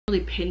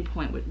really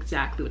pinpoint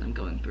exactly what I'm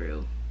going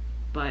through,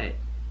 but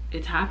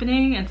it's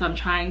happening. And so I'm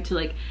trying to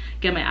like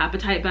get my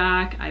appetite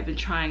back. I've been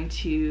trying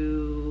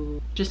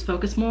to just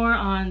focus more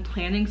on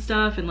planning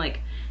stuff and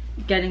like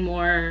getting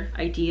more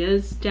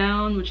ideas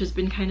down, which has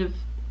been kind of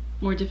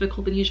more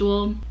difficult than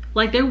usual.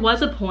 Like there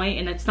was a point,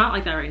 and it's not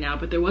like that right now,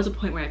 but there was a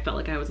point where I felt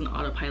like I was on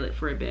autopilot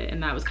for a bit,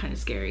 and that was kind of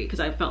scary because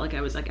I felt like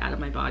I was like out of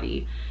my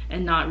body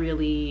and not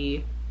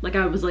really like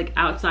I was like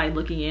outside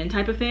looking in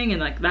type of thing,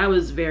 and like that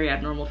was very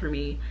abnormal for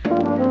me.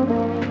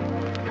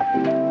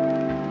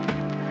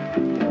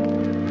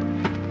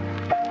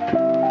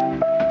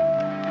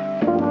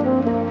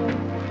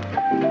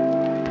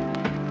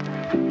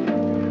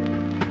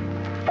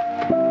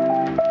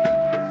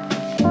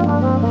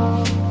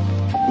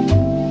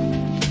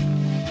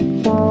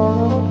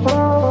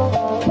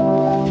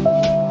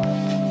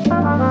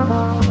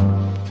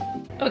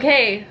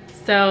 Okay,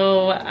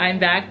 so I'm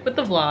back with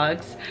the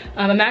vlogs.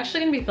 I'm actually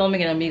gonna be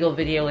filming an Omegle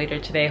video later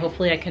today.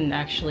 Hopefully I can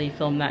actually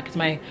film that because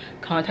my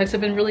contacts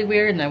have been really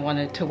weird and I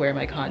wanted to wear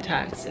my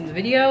contacts in the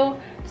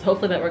video. So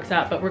hopefully that works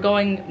out. But we're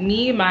going,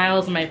 me,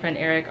 Miles, and my friend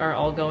Eric are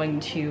all going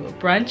to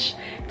brunch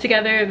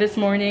together this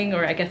morning,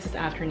 or I guess this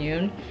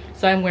afternoon.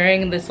 So I'm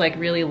wearing this like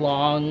really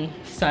long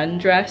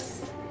sundress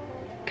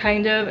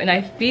kind of, and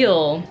I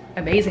feel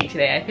amazing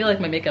today. I feel like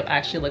my makeup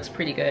actually looks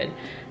pretty good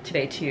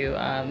today too,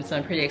 so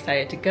I'm pretty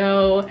excited to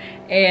go.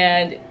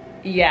 And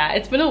yeah,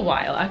 it's been a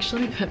while.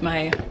 Actually, let me put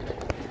my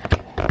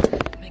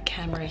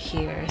camera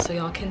here so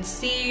y'all can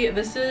see.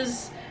 This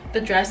is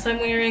the dress I'm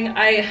wearing.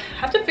 I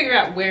have to figure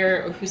out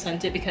where or who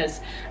sent it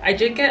because I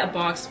did get a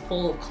box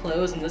full of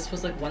clothes and this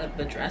was like one of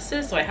the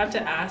dresses, so I have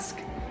to ask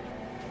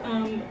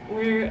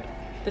where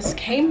this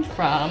came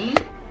from.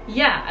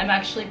 Yeah, I'm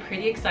actually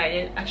pretty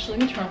excited. Actually,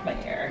 let me turn off my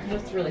air.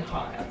 It's really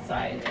hot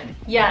outside. And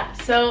yeah,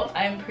 so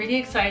I'm pretty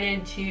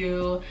excited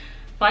to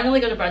finally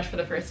go to brunch for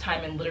the first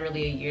time in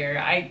literally a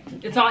year.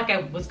 It's not like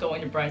I was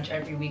going to brunch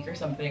every week or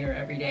something or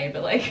every day,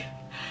 but like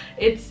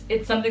it's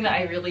something that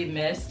I really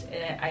missed,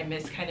 and I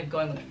miss kind of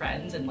going with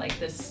friends, and like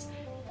this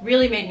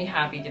really made me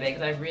happy today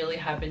because I really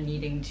have been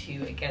needing to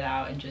get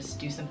out and just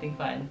do something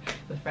fun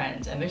with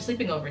friends, and they're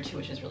sleeping over too,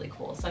 which is really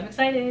cool, so I'm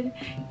excited.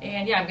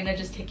 And yeah, I'm gonna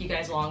just take you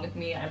guys along with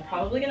me. I'm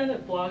probably gonna end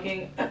up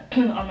vlogging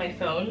on my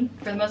phone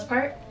for the most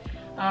part.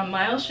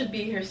 Miles should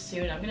be here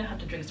soon. I'm gonna have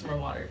to drink some more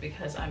water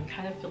because I'm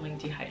kind of feeling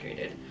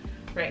dehydrated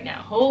right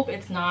now. Hope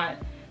it's not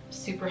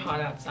super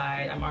hot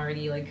outside. I'm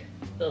already like,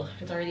 ugh,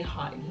 it's already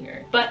hot in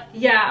here. But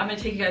yeah, I'm gonna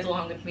take you guys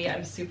along with me.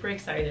 I'm super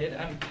excited.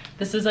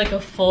 This is like a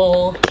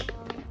full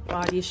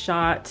body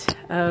shot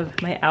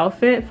of my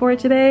outfit for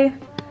today.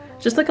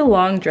 Just like a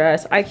long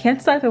dress. I can't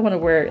decide if I want to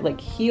wear like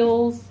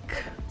heels,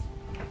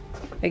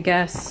 I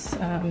guess.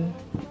 I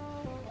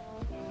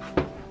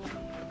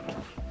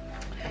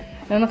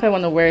don't know if I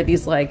want to wear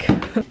these like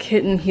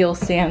kitten heel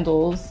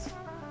sandals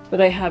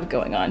that I have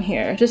going on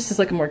here. Just as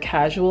like a more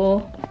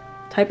casual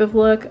type of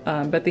look,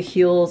 but the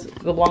heels,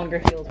 the longer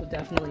heels would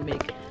definitely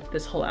make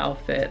this whole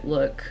outfit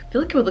look, I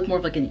feel like it would look more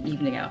of like an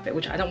evening outfit,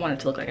 which I don't want it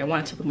to look like. I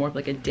want it to look more of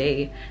like a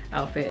day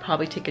outfit.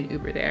 Probably take an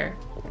Uber there.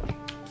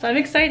 So I'm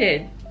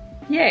excited.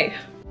 Yay.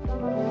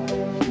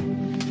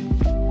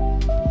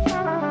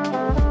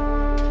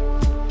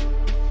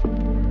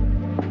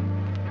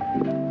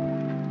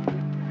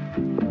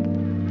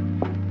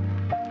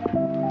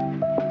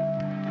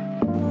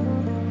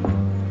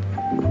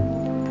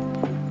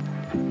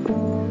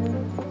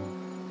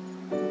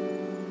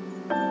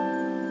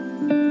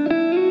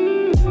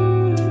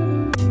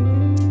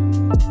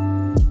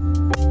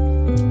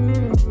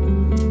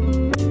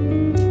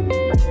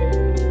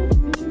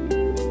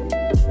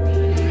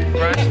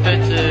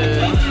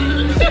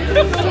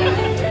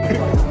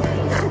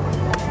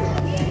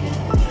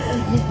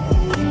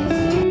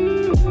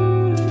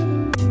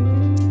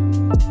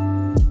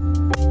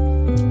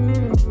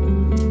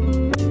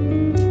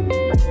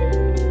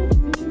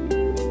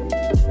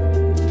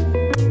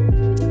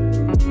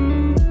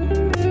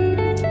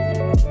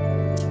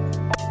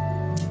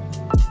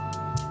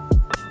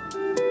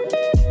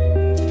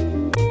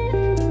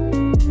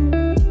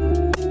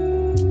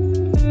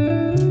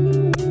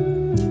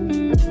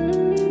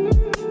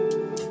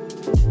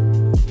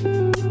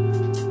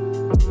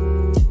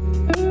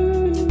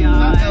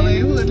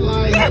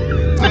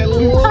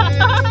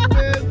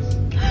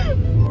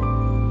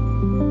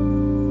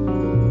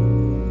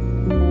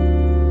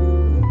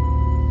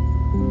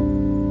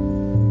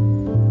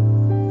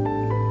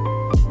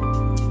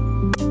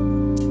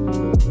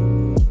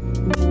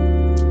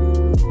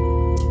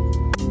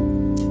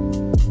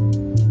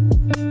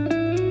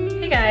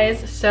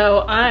 So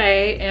I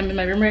am in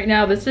my room right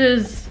now. This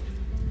is,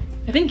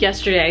 I think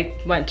yesterday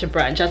I went to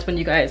brunch. That's when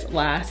you guys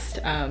last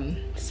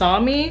saw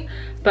me.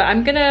 But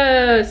I'm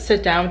gonna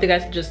sit down with you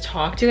guys and just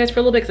talk to you guys for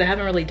a little bit because I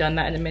haven't really done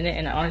that in a minute,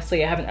 and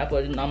honestly I haven't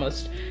uploaded in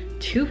almost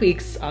 2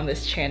 weeks on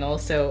this channel.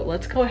 So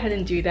let's go ahead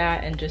and do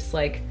that and just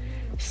like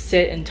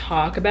sit and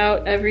talk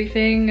about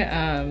everything.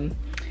 And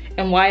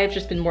and why I've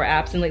just been more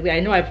absent lately.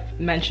 I know I've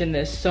mentioned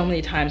this so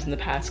many times in the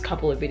past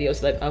couple of videos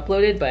that I've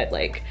uploaded, but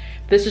like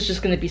this is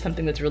just going to be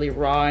something that's really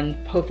raw,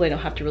 and hopefully I don't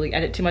have to really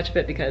edit too much of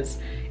it because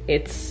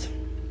it's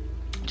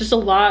just a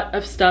lot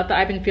of stuff that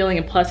I've been feeling,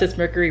 and plus it's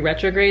Mercury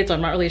retrograde, so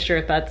I'm not really sure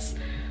if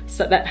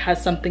that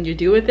has something to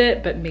do with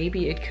it, but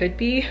maybe it could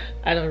be.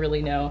 I don't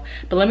really know.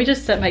 But let me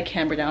just set my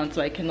camera down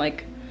so I can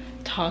like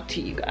talk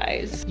to you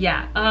guys.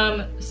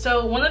 Yeah,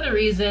 so one of the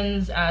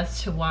reasons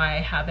as to why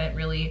I haven't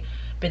really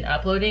been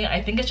uploading,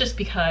 I think it's just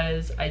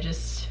because I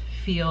just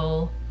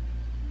feel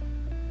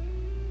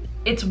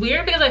it's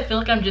weird, because I feel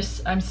like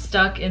I'm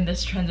stuck in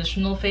this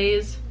transitional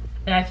phase,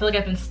 and I feel like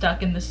I've been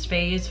stuck in this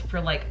phase for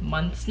like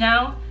months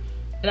now,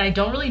 and I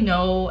don't really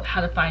know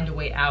how to find a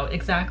way out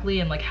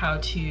exactly, and like how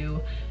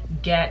to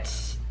get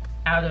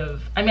out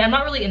of, I mean, I'm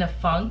not really in a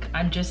funk,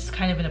 I'm just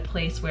kind of in a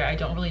place where I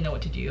don't really know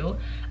what to do.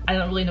 I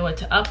don't really know what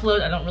to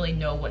upload, I don't really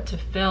know what to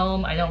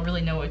film, I don't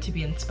really know what to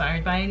be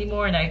inspired by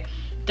anymore, and I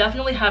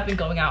definitely have been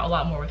going out a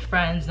lot more with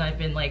friends, and I've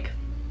been like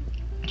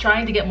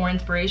trying to get more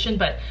inspiration,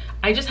 but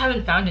I just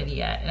haven't found any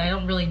yet, and I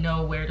don't really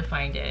know where to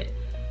find it.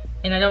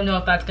 And I don't know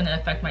if that's gonna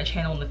affect my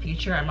channel in the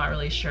future, I'm not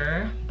really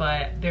sure,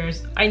 but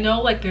I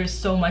know like there's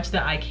so much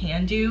that I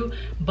can do,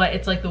 but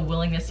it's like the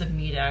willingness of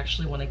me to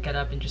actually want to get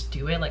up and just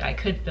do it. Like I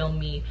could film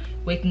me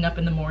waking up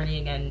in the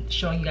morning and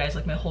showing you guys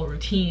like my whole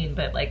routine,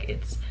 but like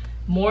it's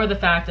more the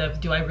fact of,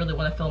 do I really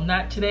want to film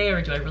that today,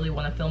 or do I really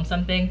want to film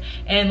something?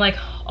 And like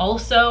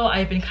also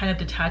I've been kind of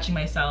detaching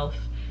myself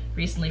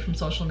recently from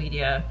social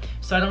media,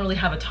 so I don't really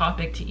have a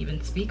topic to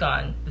even speak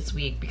on this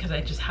week because I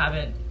just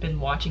haven't been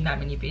watching that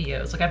many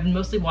videos. Like I've been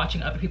mostly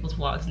watching other people's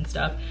vlogs and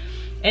stuff,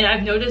 and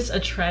I've noticed a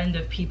trend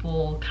of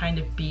people kind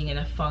of being in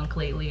a funk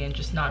lately and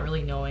just not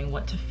really knowing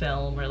what to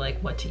film or like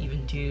what to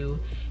even do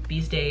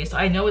these days. So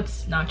I know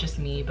it's not just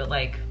me, but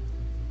like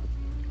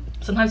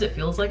sometimes it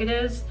feels like it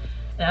is,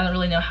 and I don't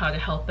really know how to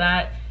help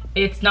that.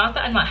 It's not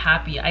that I'm not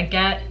happy. I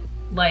get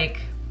like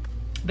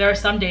there are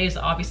some days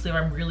obviously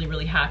where I'm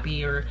really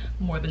happy, or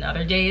more than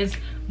other days,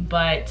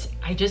 but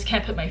I just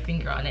can't put my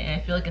finger on it, and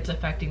I feel like it's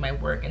affecting my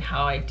work and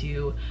how I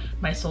do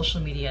my social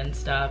media and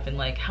stuff, and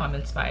like how I'm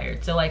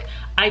inspired. So like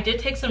I did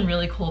take some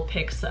really cool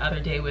pics the other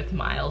day with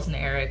Miles and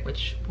Eric,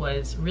 which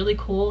was really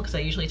cool because I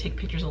usually take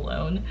pictures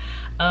alone,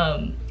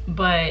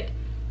 but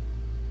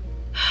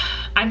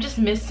I'm just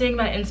missing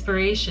that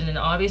inspiration. And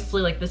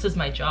obviously like this is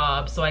my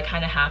job, so I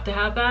kind of have to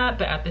have that,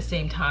 but at the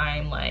same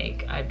time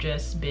like I've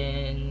just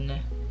been,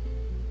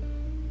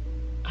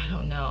 I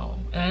don't know,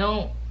 and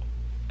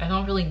I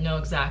don't really know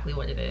exactly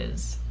what it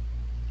is,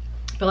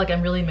 but like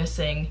I'm really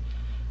missing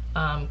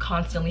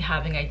constantly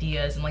having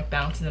ideas and like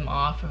bouncing them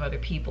off of other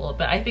people.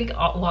 But I think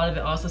a lot of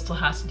it also still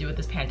has to do with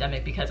this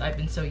pandemic, because I've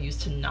been so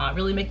used to not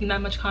really making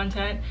that much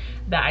content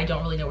that I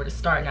don't really know where to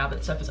start now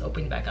that stuff is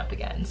opening back up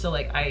again. So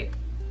like I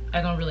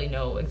don't really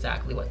know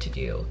exactly what to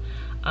do,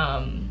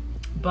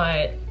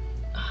 but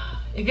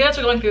if you guys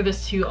are going through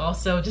this too,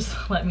 also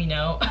just let me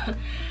know.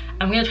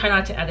 I'm gonna try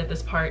not to edit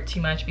this part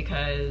too much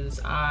because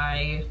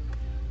I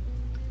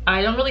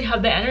don't really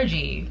have the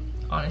energy,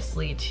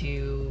 honestly,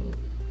 to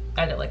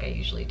edit like I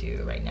usually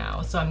do right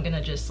now. So I'm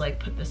gonna just like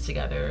put this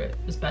together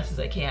as best as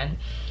I can.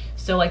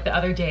 So like the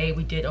other day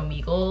we did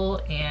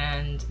Omegle,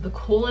 and the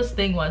coolest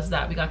thing was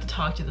that we got to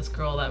talk to this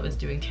girl that was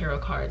doing tarot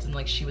cards, and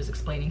like she was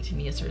explaining to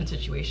me a certain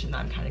situation that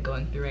I'm kind of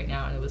going through right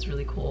now, and it was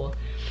really cool.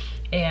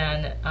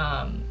 And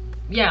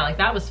yeah, like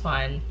that was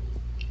fun.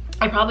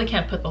 I probably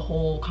can't put the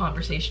whole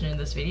conversation in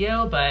this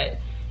video, but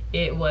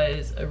it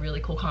was a really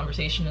cool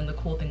conversation, and the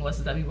cool thing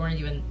was that we weren't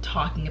even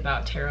talking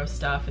about tarot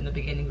stuff in the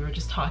beginning. We were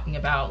just talking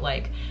about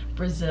like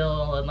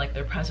Brazil and like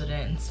their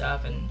president and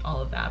stuff and all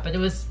of that. But it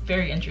was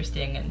very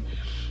interesting, and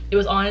it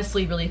was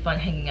honestly really fun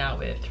hanging out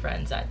with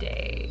friends that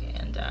day.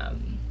 And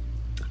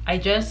I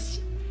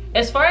just,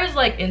 as far as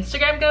like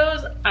Instagram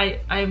goes,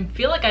 I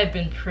feel like I've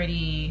been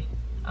pretty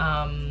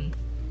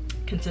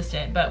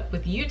consistent, but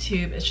with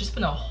YouTube it's just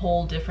been a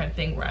whole different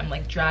thing where I'm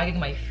like dragging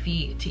my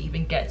feet to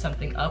even get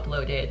something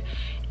uploaded,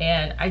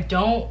 and I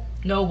don't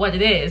know what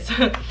it is.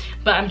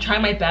 But I'm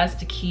trying my best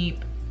to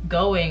keep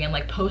going and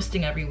like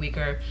posting every week,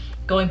 or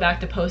going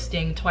back to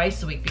posting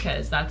twice a week,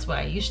 because that's what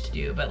I used to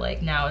do. But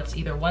like now it's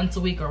either once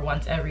a week or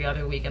once every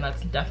other week, and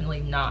that's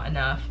definitely not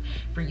enough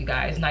for you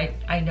guys, and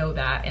I know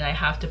that, and I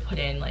have to put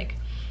in like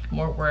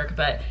more work.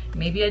 But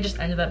maybe I just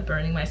ended up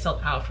burning myself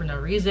out for no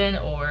reason,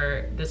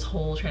 or this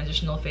whole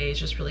transitional phase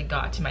just really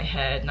got to my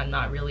head, and I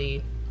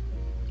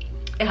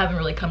haven't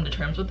really come to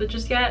terms with it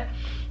just yet.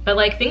 But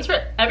like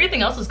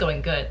everything else is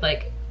going good.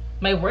 Like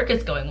my work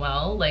is going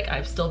well. Like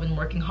I've still been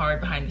working hard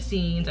behind the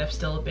scenes. I've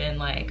still been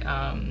like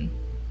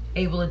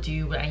able to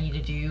do what I need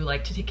to do,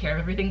 like to take care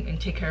of everything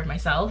and take care of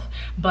myself.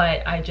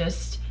 But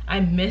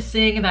I'm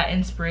missing that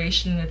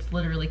inspiration. It's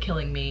literally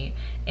killing me,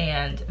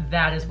 and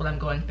that is what I'm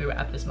going through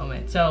at this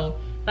moment. So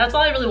that's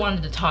all I really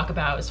wanted to talk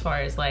about as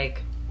far as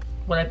like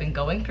what I've been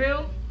going through.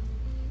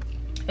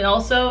 And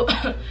also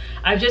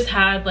I've just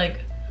had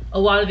like a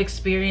lot of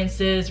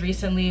experiences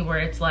recently where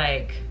it's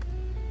like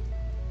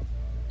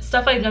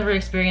stuff I've never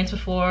experienced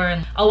before,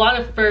 and a lot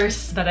of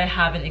firsts that I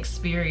haven't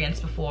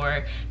experienced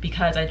before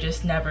because I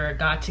just never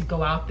got to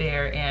go out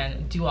there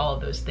and do all of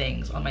those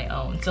things on my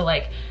own. So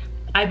like,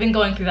 I've been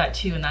going through that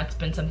too, and that's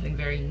been something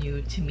very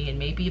new to me, and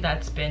maybe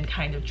that's been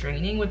kind of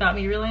draining without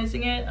me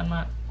realizing it. I'm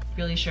not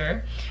really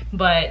sure,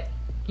 but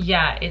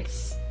yeah,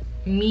 it's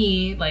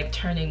me like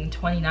turning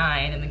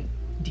 29 and then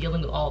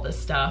dealing with all this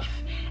stuff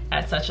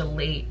at such a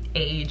late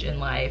age in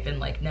life, and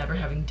like never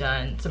having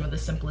done some of the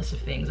simplest of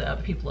things that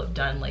other people have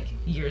done like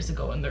years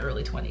ago in their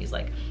early 20s.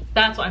 Like,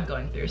 that's what I'm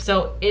going through.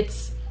 So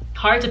it's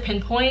hard to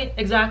pinpoint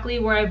exactly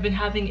where I've been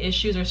having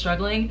issues or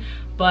struggling,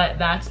 but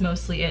that's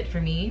mostly it for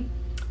me.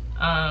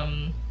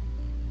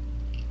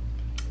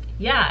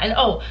 Yeah, and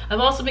oh,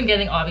 I've also been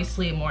getting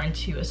obviously more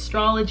into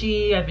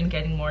astrology. I've been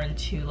getting more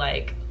into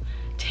like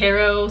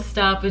tarot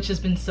stuff, which has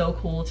been so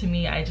cool to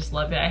me. I just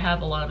love it. I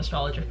have a lot of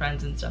astrologer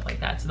friends and stuff like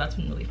that, so that's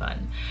been really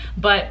fun.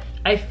 But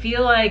I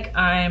feel like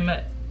I'm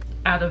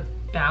out of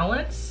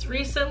balance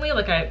recently.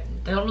 Like I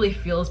don't really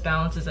feel as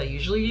balanced as I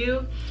usually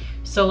do.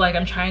 So like,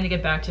 I'm trying to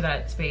get back to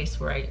that space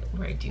where I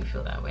do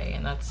feel that way,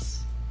 and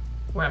that's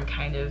where I'm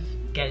kind of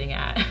getting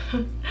at.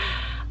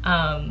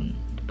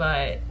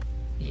 But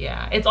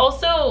yeah, it's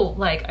also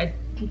like, I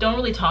don't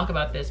really talk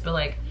about this, but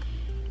like,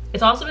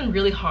 it's also been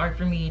really hard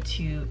for me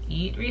to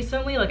eat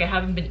recently. Like, I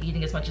haven't been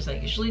eating as much as I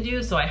usually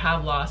do, so I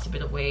have lost a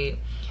bit of weight,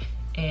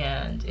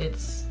 and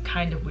it's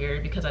kind of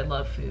weird because I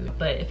love food.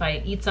 But if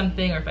I eat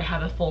something or if I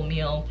have a full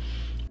meal,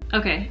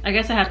 okay, I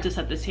guess I have to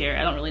set this here.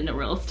 I don't really know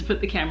where else to put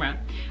the camera.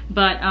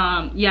 But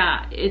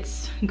yeah,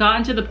 it's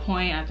gotten to the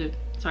point,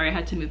 sorry, I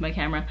had to move my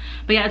camera.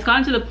 But yeah, it's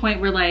gotten to the point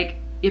where like,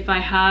 if I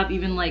have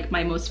even like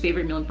my most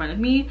favorite meal in front of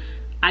me,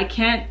 I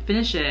can't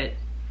finish it.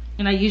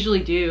 And I usually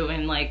do,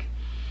 and like,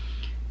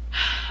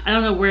 I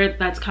don't know where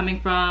that's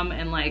coming from,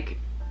 and like,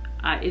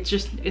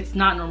 it's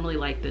not normally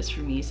like this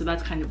for me, so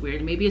that's kind of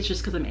weird. Maybe it's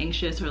just because I'm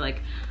anxious, or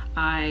like,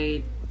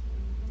 I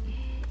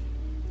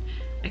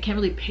can't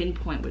really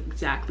pinpoint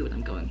exactly what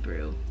I'm going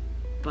through,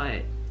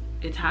 but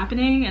it's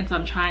happening, and so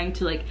I'm trying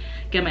to like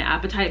get my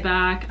appetite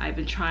back. I've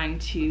been trying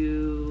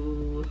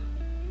to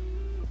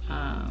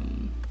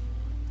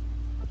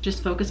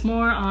just focus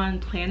more on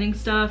planning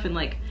stuff and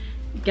like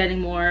getting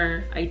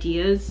more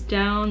ideas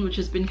down, which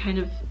has been kind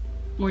of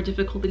more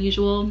difficult than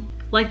usual.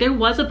 Like, there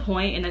was a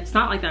point, and it's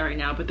not like that right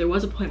now, but there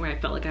was a point where I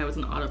felt like I was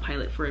on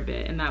autopilot for a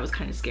bit, and that was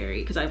kind of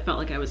scary because I felt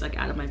like I was like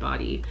out of my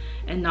body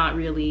and not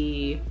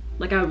really,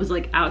 like I was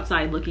like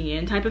outside looking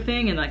in type of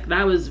thing, and like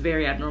that was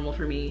very abnormal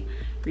for me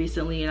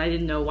recently, and I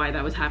didn't know why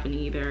that was happening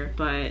either.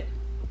 But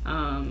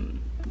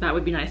that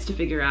would be nice to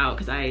figure out,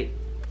 because I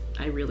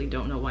really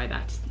don't know why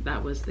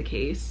that was the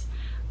case.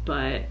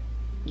 But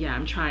yeah,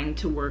 I'm trying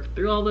to work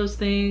through all those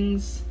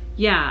things.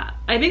 Yeah,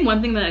 I think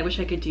one thing that I wish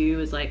I could do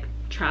is like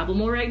travel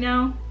more right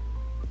now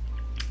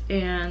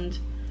and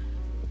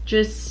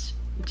just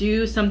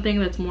do something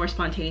that's more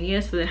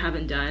spontaneous that I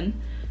haven't done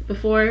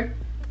before.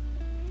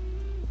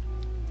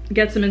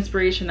 Get some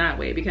inspiration that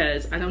way,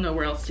 because I don't know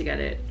where else to get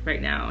it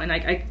right now, and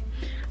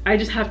I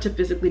just have to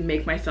physically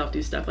make myself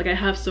do stuff. Like, I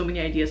have so many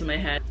ideas in my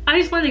head. I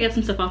just wanted to get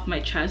some stuff off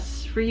my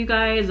chest for you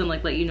guys and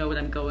like let you know what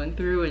I'm going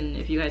through, and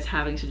if you guys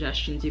have any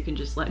suggestions, you can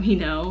just let me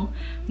know.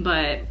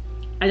 But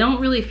I don't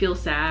really feel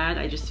sad.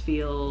 I just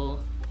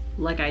feel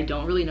like I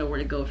don't really know where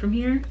to go from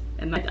here,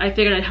 and I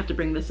figured I'd have to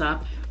bring this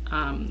up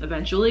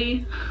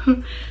eventually.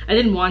 I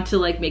didn't want to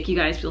like make you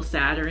guys feel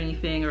sad or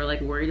anything, or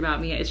like worried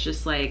about me. It's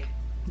just like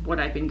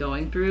what I've been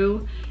going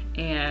through,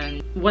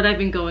 and what I've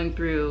been going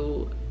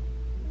through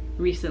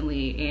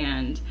recently.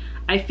 And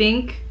I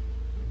think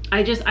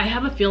I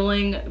have a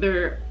feeling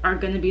there are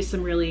going to be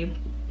some really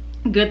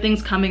good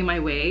things coming my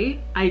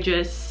way.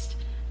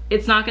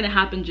 It's not going to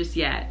happen just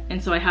yet,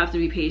 and so I have to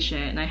be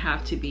patient, and I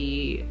have to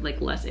be like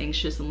less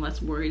anxious and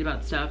less worried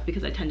about stuff,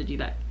 because I tend to do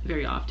that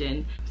very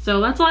often. So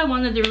that's all I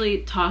wanted to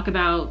really talk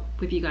about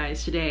with you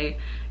guys today.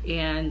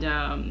 And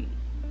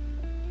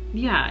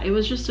yeah, it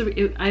was just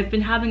I've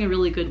been having a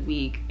really good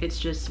week. It's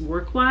just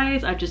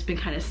work-wise, I've just been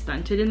kind of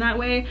stunted in that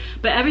way,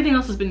 but everything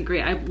else has been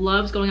great. I've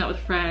loved going out with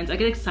friends. I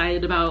get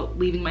excited about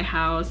leaving my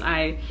house.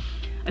 I've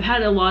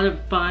had a lot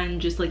of fun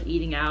just like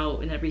eating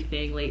out and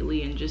everything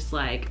lately, and just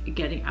like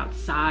getting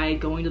outside,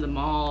 going to the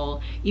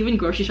mall, even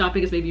grocery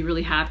shopping has made me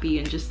really happy,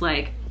 and just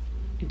like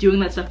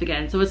doing that stuff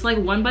again. So it's like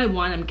one by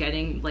one I'm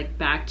getting like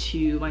back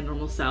to my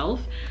normal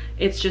self.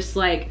 It's just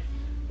like,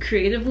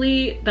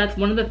 creatively, that's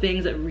one of the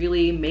things that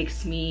really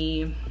makes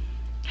me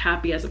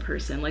happy as a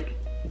person, like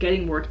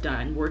getting work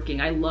done,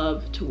 working. I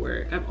love to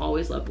work. I've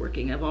always loved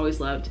working. I've always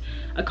loved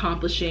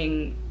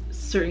accomplishing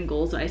certain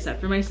goals that I set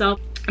for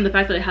myself, and the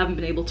fact that I haven't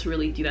been able to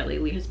really do that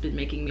lately has been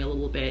making me a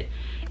little bit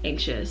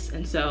anxious.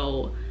 And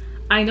so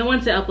I know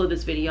once I upload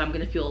this video, I'm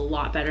gonna feel a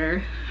lot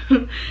better.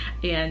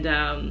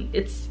 And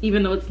it's,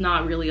 even though it's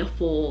not really a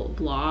full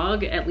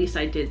vlog, at least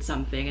I did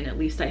something, and at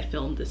least I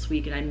filmed this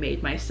week, and I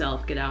made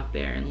myself get out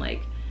there and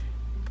like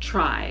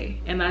try.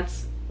 And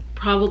that's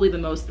probably the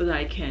most that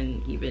I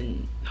can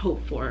even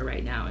hope for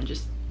right now and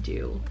just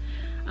do.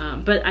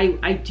 But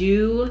I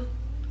do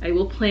I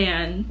will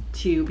plan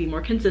to be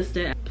more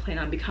consistent. I plan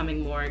on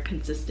becoming more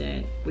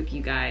consistent with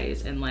you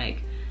guys and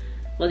like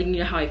letting you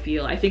know how I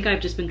feel. I think I've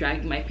just been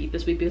dragging my feet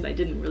this week because I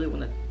didn't really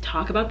want to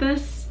talk about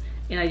this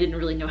and I didn't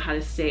really know how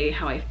to say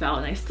how I felt,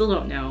 and I still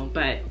don't know,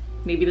 but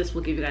maybe this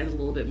will give you guys a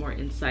little bit more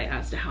insight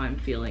as to how I'm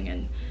feeling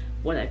and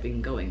what I've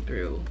been going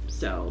through.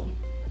 So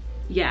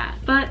yeah,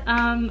 but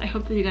I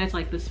hope that you guys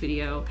like this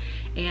video,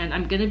 and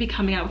I'm gonna be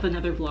coming out with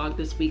another vlog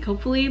this week,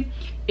 hopefully.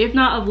 If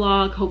not a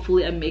vlog,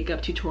 hopefully a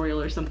makeup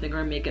tutorial or something, or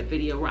a makeup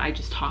video where I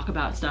just talk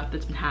about stuff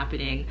that's been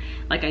happening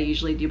like I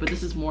usually do, but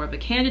this is more of a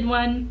candid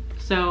one.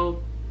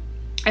 So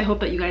I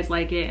hope that you guys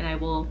like it, and I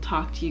will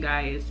talk to you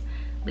guys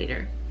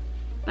later.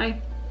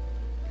 Bye.